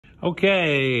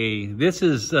Okay, this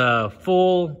is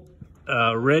full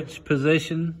rich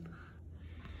position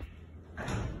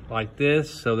like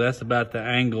this, so that's about the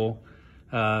angle.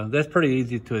 That's pretty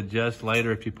easy to adjust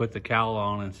later if you put the cowl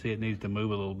on and see it needs to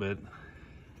move a little bit.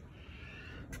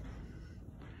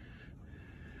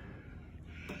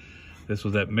 This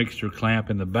was that mixture clamp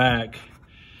in the back.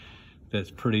 That's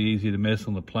pretty easy to miss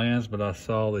on the plans, but I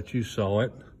saw that you saw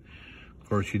it. Of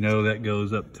course, you know that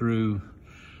goes up through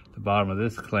the bottom of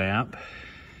this clamp.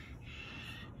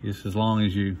 Just as long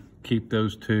as you keep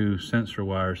those two sensor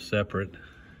wires separate,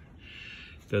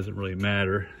 it doesn't really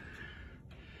matter.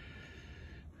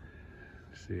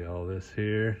 See all this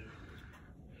here?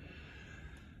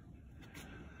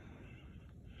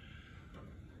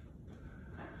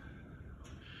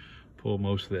 Pull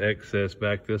most of the excess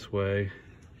back this way,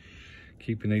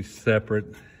 keeping these separate,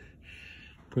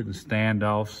 putting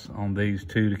standoffs on these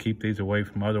two to keep these away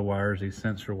from other wires, these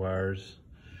sensor wires.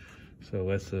 So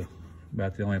that's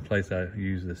about the only place I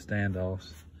use the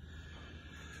standoffs.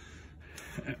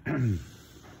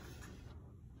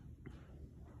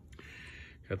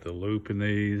 Got the loop in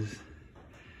these.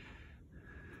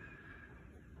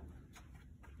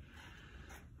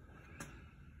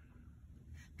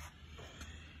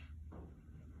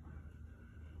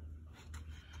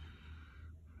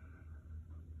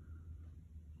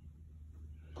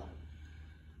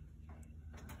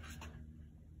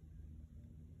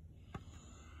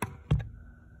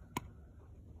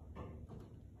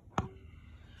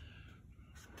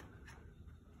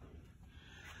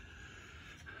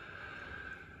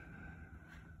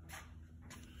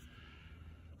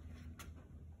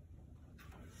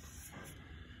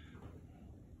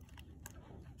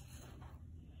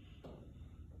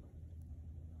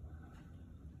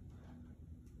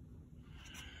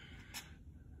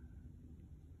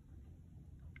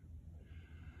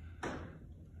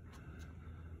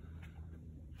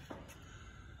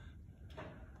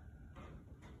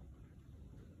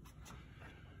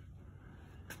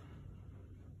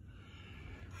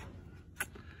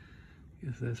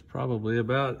 Guess that's probably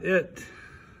about it.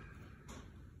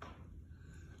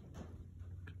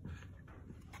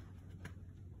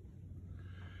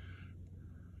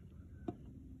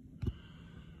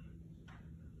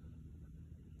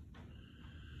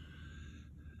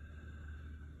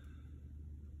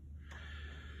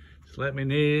 Just let me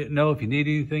know if you need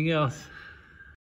anything else.